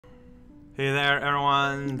Hey there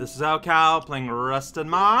everyone, this is raocow playing Rusted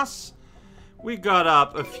Moss. We got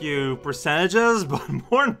up a few percentages, but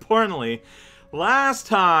more importantly, last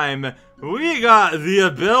time we got the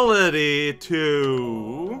ability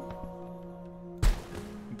to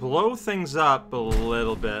blow things up a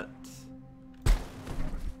little bit.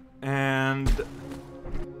 And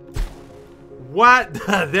what?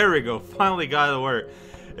 There we go, finally got it to work.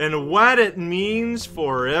 And what it means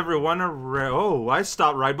for everyone around. Oh, I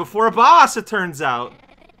stopped right before a boss, it turns out.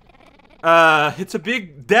 It's a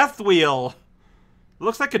big death wheel.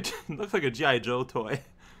 Looks like a G.I. Joe toy.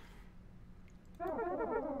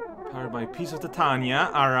 Powered by a piece of Titania.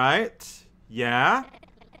 Alright. Yeah.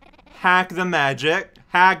 Hack the magic.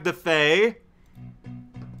 Hack the Fae.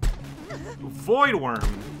 Void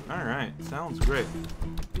Worm. Alright. Sounds great.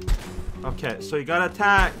 Okay, so you gotta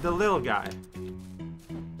attack the little guy.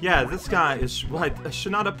 Yeah, this guy is right. I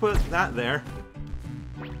should not have put that there.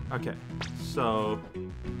 Okay, so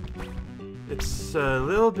it's a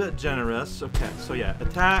little bit generous. Okay, so yeah,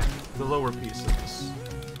 attack the lower pieces.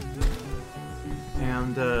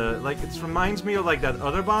 And like it reminds me of like that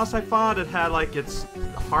other boss I fought. It had like its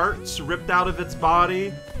hearts ripped out of its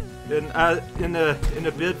body, in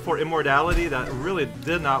a bid for immortality that really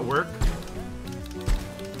did not work.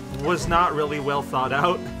 Was not really well thought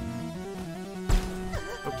out.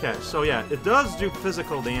 Okay, so yeah, it does do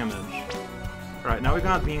physical damage. Alright, now we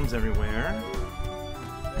got beams everywhere.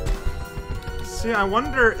 See, I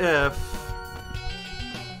wonder if...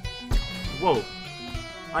 Whoa.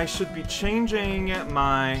 I should be changing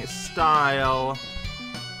my style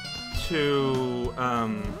to,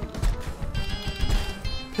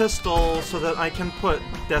 pistol so that I can put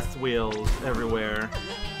death wheels everywhere.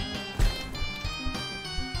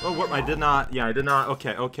 Oh, what? I did not... Yeah, I did not...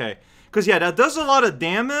 Okay. Because, yeah, that does a lot of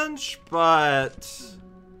damage, but...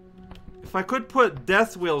 If I could put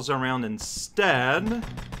death wheels around instead...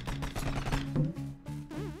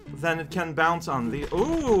 Then it can bounce on the...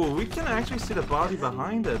 Ooh, we can actually see the body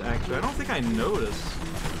behind it, actually. I don't think I noticed.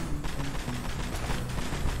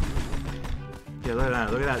 Yeah,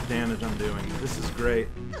 look at that damage I'm doing. This is great.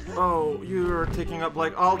 Oh, you're taking up,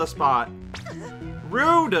 like, all the spot.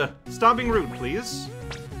 Rude! Stop being rude, please.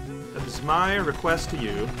 That is my request to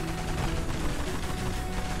you.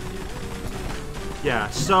 Yeah,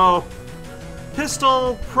 so...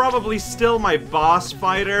 Pistol, probably still my boss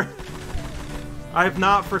fighter. I've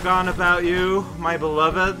not forgotten about you, my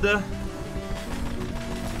beloved. But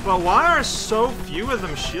why are so few of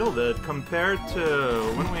them shielded compared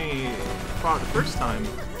to when we fought the first time?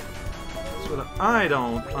 That's what I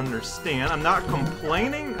don't understand. I'm not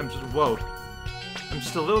complaining, I'm just... Whoa. I'm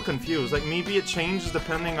just a little confused. Like, maybe it changes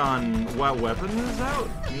depending on what weapon is out?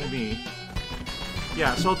 Maybe...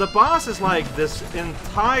 Yeah, so the boss is like this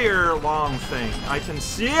entire long thing. I can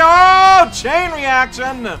see... Oh! Chain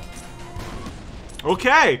reaction!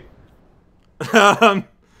 Okay.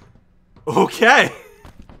 Okay.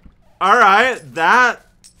 Alright, that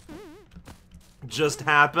just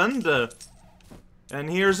happened. And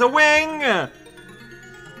here's a wing!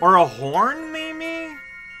 Or a horn, maybe?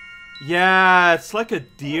 Yeah, it's like a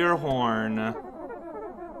deer horn.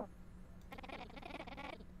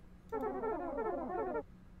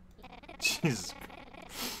 Jesus.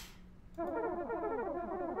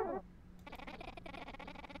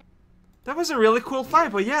 That was a really cool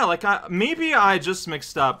fight, but yeah, like, maybe I just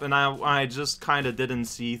mixed up, and I just kind of didn't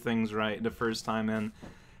see things right the first time, and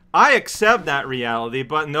I accept that reality,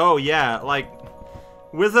 but no, yeah, like,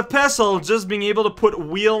 with a pistol, just being able to put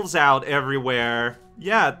wheels out everywhere,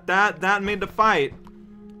 yeah, that made the fight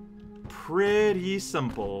pretty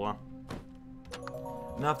simple.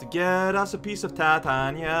 Enough to get us a piece of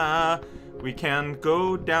Titania. We can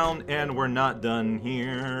go down and we're not done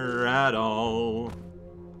here at all.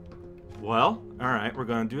 Well, alright, we're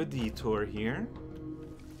gonna do a detour here.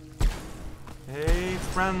 Hey,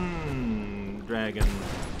 friend dragon.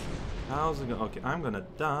 How's it going? Okay, I'm gonna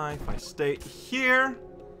die if I stay here.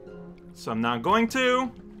 So I'm not going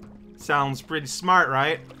to. Sounds pretty smart,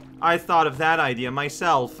 right? I thought of that idea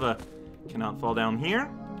myself. Cannot fall down here.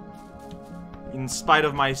 In spite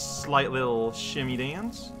of my slight little shimmy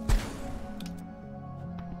dance.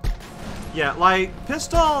 Yeah, like,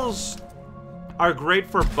 pistols are great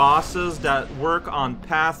for bosses that work on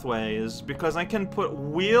pathways because I can put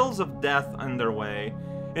wheels of death in their way.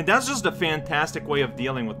 And that's just a fantastic way of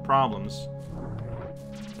dealing with problems.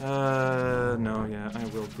 No, yeah, I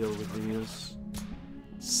will deal with these.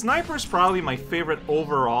 Sniper's probably my favorite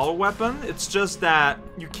overall weapon. It's just that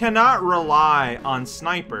you cannot rely on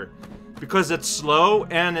Sniper because it's slow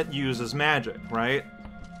and it uses magic, right?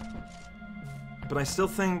 But I still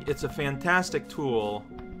think it's a fantastic tool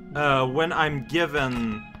when I'm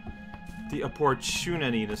given the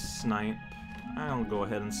opportunity to snipe. I'll go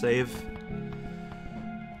ahead and save.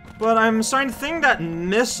 But I'm starting to think that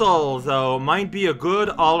missile, though, might be a good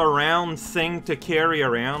all-around thing to carry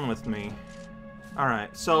around with me.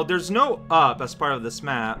 Alright, so there's no up as part of this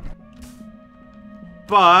map.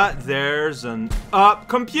 But there's an up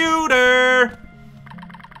computer!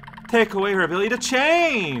 Take away her ability to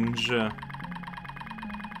change!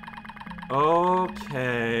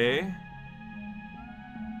 Okay.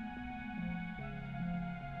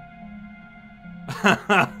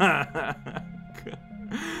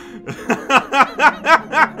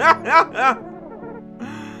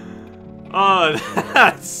 Oh,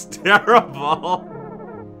 that's terrible.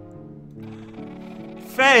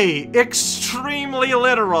 Faye, extremely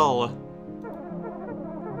literal.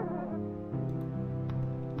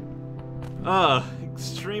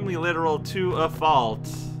 Extremely literal to a fault.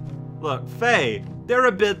 Look, Faye, they're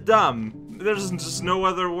a bit dumb. There's just no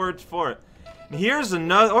other word for it. Here's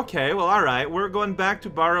another. Okay, well, alright. We're going back to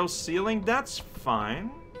Barrow's ceiling. That's fine.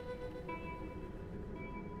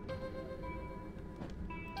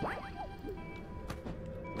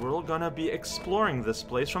 We're gonna be exploring this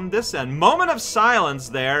place from this end. Moment of silence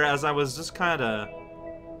there as I was just kind of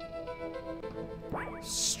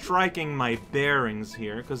striking my bearings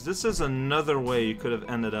here, because this is another way you could have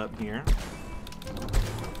ended up here.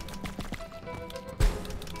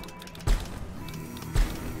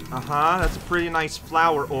 That's a pretty nice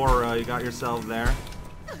flower aura you got yourself there.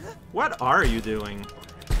 What are you doing?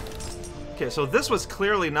 Okay, so this was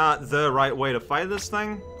clearly not the right way to fight this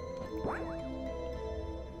thing.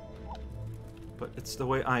 But it's the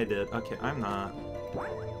way I did. Okay, I'm not.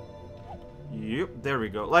 Yep, there we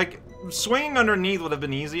go. Like, swinging underneath would have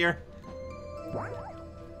been easier.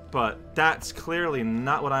 But that's clearly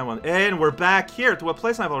not what I want. And we're back here to a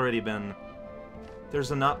place I've already been.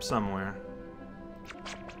 There's an up somewhere.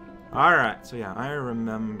 Alright, so yeah, I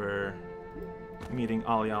remember meeting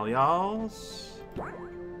all y'alls.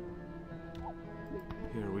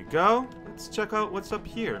 Here we go. Let's check out what's up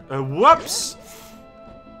here. Whoops!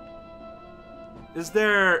 Is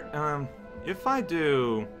there, if I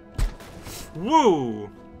do... Woo!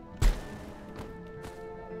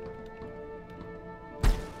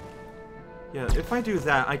 Yeah, if I do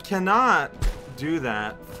that, I cannot do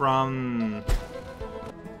that from...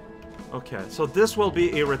 Okay, so this will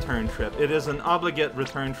be a return trip. It is an obligate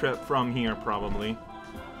return trip from here, probably.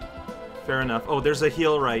 Fair enough. Oh, there's a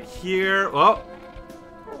heal right here. Oh!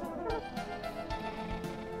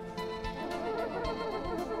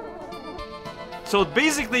 So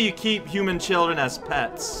basically you keep human children as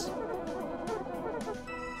pets.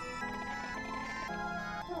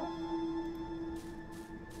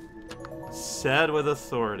 Said with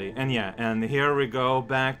authority. And yeah, and here we go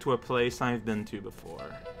back to a place I've been to before.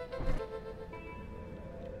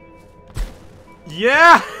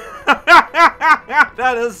 Yeah!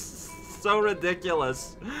 That is so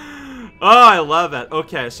ridiculous. Oh, I love it.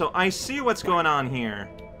 Okay, so I see what's going on here.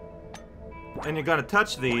 And you're gonna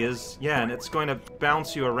touch these, yeah, and it's going to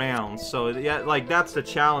bounce you around. So, yeah, like, that's the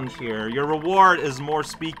challenge here. Your reward is more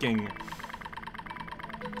speaking.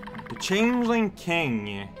 The Changeling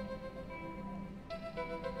King.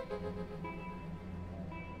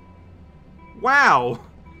 Wow!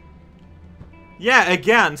 Yeah,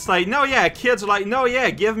 again, it's like, no, yeah, kids are like, no, yeah,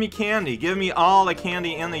 give me candy. Give me all the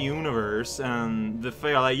candy in the universe. And the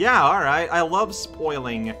fair, like, yeah, alright, I love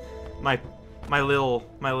spoiling my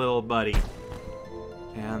little buddy.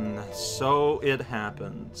 And so it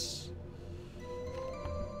happens.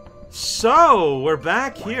 So, we're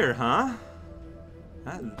back here, huh?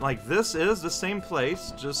 Like, this is the same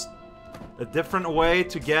place, just a different way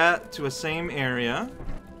to get to a same area.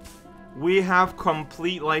 We have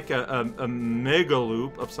complete, like, a mega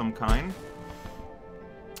loop of some kind.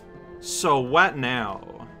 So, what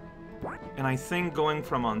now? And I think going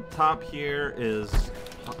from on top here is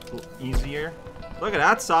easier. Look at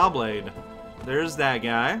that saw blade. There's that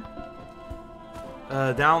guy.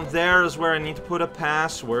 Down there is where I need to put a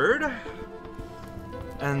password.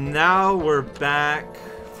 And now we're back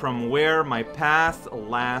from where my path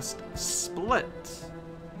last split.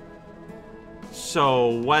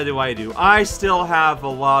 So, what do? I still have a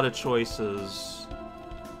lot of choices.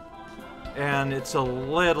 And it's a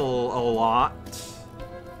lot.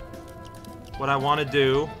 What I want to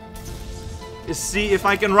do is see if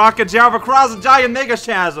I can rocket jump across a giant mega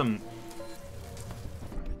chasm.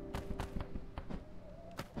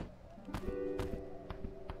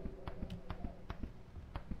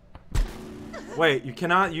 Wait, you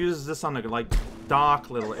cannot use this on the, like, dock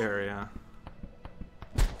little area.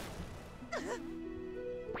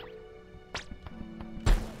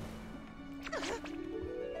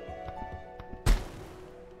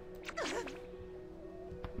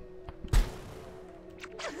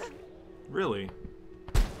 Really?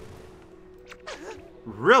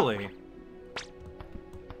 Really?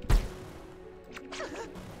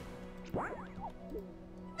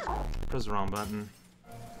 Press the wrong button.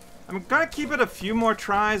 I'm gonna keep it a few more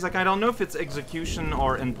tries. Like, I don't know if it's execution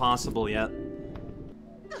or impossible yet.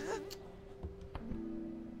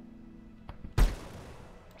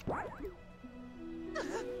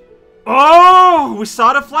 Oh! We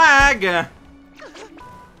saw the flag!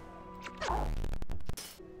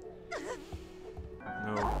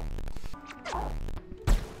 No.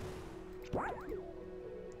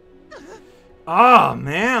 Oh,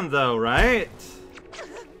 man, though, right?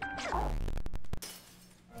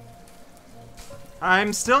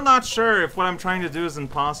 I'm still not sure if what I'm trying to do is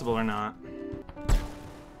impossible or not.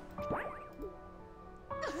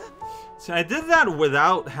 See, I did that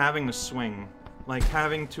without having to swing. Like,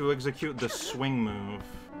 having to execute the swing move.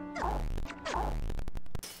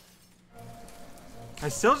 I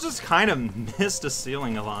still just kind of missed the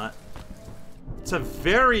ceiling a lot. It's a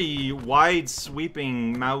very wide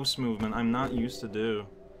sweeping mouse movement I'm not used to do.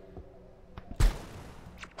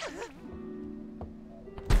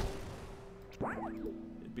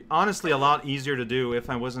 It'd be honestly a lot easier to do if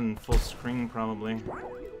I was in full screen, probably.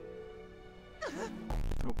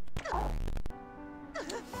 Oh.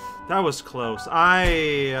 That was close.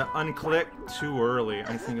 I unclicked too early,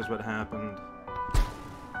 I think is what happened.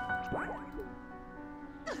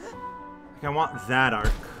 Like, I want that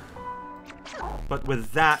arc. But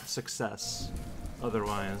with that success.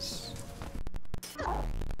 Otherwise.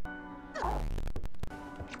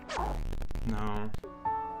 No.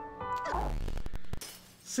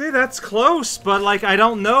 See, that's close, but, like, I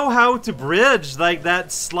don't know how to bridge, like,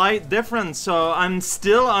 that slight difference, so I'm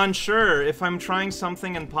still unsure if I'm trying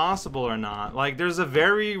something impossible or not. Like, there's a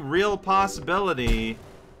very real possibility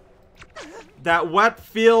that what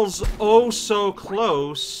feels oh so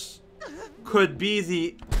close could be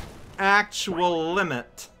the actual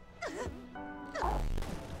limit.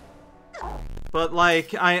 But,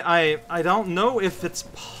 like, I don't know if it's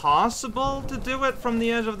possible to do it from the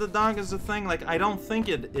edge of the dock is the thing. Like, I don't think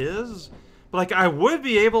it is. But, like, I would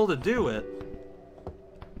be able to do it.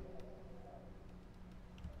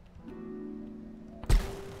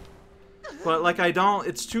 But, like, I don't...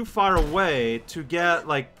 It's too far away to get,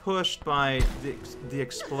 like, pushed by the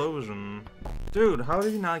explosion. Dude, how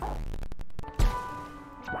did you not...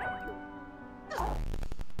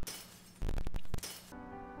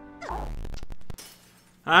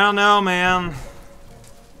 I don't know, man.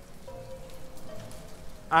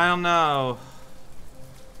 I don't know.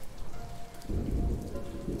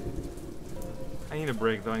 I need a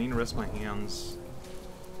break, though. I need to rest my hands.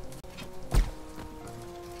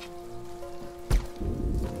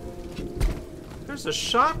 There's a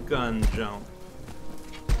shotgun jump.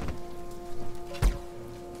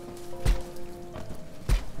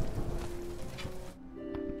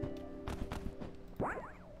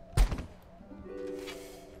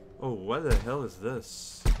 Oh, what the hell is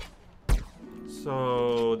this?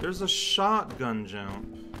 So, there's a shotgun jump.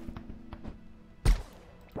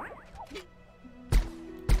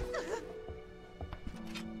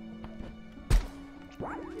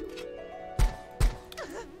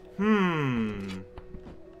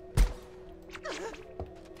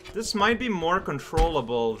 This might be more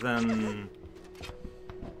controllable than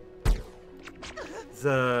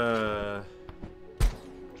the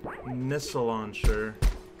missile launcher.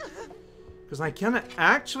 Because I can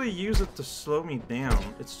actually use it to slow me down.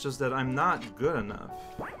 It's just that I'm not good enough.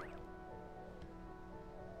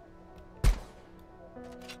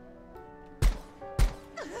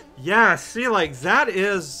 Yeah, see, like, that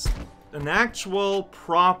is an actual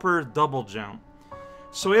proper double jump.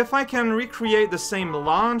 So if I can recreate the same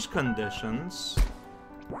launch conditions...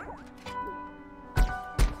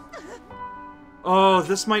 Oh,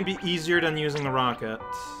 this might be easier than using a rocket.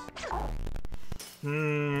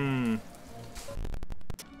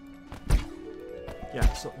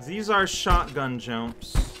 Yeah, so these are shotgun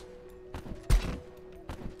jumps.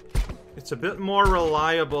 It's a bit more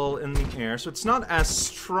reliable in the air, so it's not as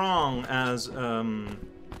strong as,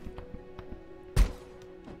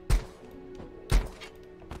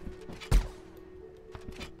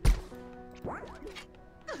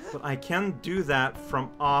 but I can do that from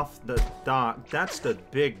off the dock. That's the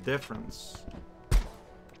big difference.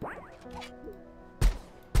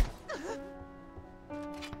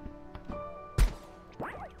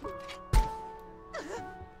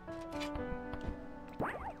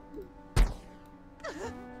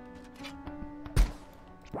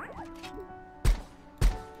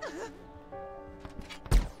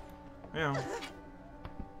 Yeah.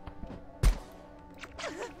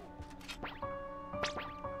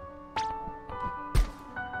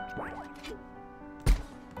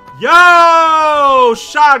 Yo!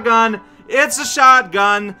 Shotgun! It's a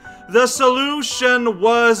shotgun! The solution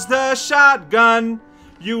was the shotgun!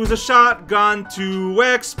 Use a shotgun to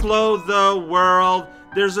explode the world.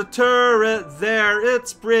 There's a turret there,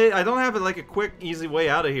 it's pretty. I don't have like a quick, easy way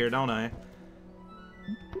out of here, don't I?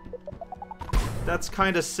 That's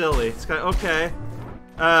kind of silly. It's kind of, okay.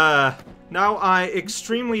 Now I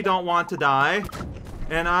extremely don't want to die.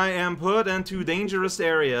 And I am put into dangerous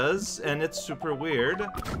areas, and it's super weird.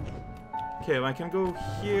 Okay, well, I can go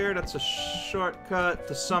here. That's a shortcut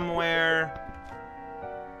to somewhere.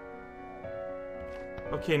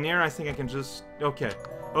 Okay, near, I think I can just... Okay.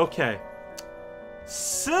 Okay.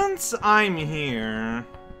 Since I'm here,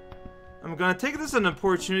 I'm gonna take this as an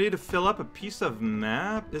opportunity to fill up a piece of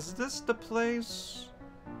map. Is this the place?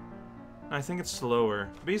 I think it's slower.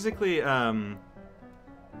 Basically,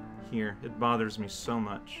 here. It bothers me so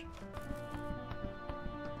much.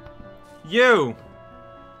 You!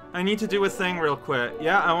 I need to do a thing real quick.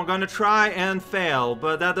 Yeah, I'm gonna try and fail,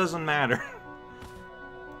 but that doesn't matter.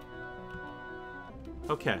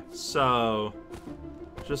 Okay, so...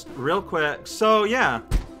 just real quick. So, yeah.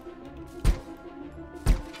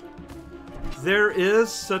 There is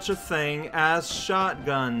such a thing as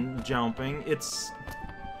shotgun jumping. It's...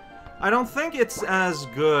 I don't think it's as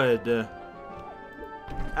good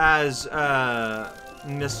as,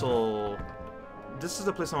 missile... This is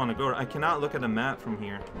the place I want to go. I cannot look at a map from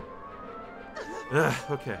here. Ugh,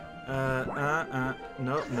 okay.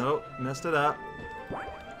 Nope, messed it up.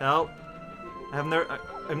 Help. I've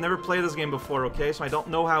never played this game before, okay? So I don't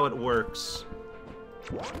know how it works.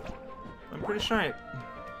 I'm pretty sure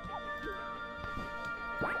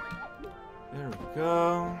There we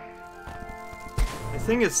go. I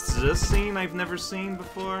think it's this scene I've never seen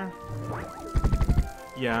before.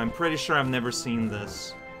 Yeah, I'm pretty sure I've never seen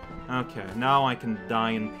this. Okay, now I can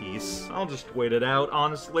die in peace. I'll just wait it out,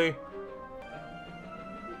 honestly.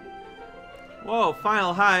 Whoa,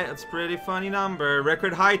 final height. That's a pretty funny number.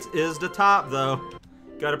 Record height is the top, though.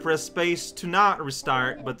 Gotta press space to not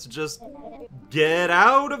restart, but to just get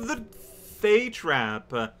out of the fey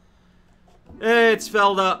trap. It's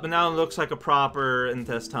filled up, and now it looks like a proper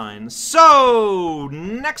intestine. So,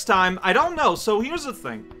 next time, I don't know. So, here's the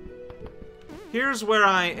thing. Here's where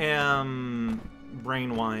I am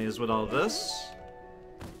brain-wise with all this.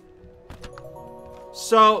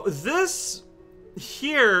 So, this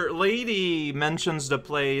here, lady mentions the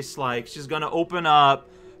place, like, she's gonna open up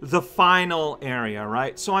the final area,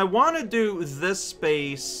 right? So, I want to do this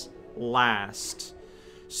space last.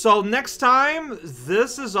 So, next time,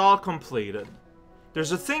 this is all completed.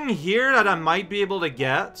 There's a thing here that I might be able to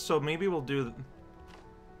get, so maybe we'll do...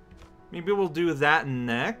 maybe we'll do that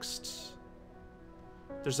next.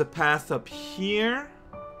 There's a path up here.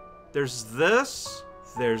 There's this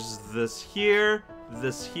here,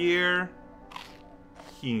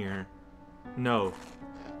 here. No.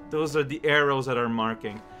 Those are the arrows that are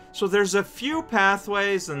marking. So there's a few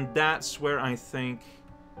pathways, and that's where I think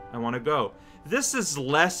I want to go. This is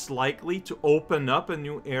less likely to open up a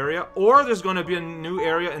new area, or there's going to be a new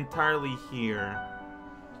area entirely here.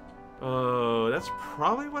 Oh, that's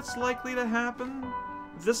probably what's likely to happen.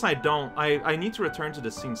 This I don't. I need to return to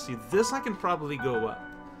the scene. See, this I can probably go up.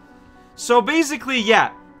 So basically,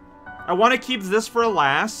 yeah. I want to keep this for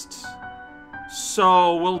last.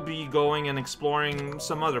 So we'll be going and exploring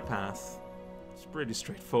some other path. It's pretty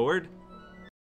straightforward.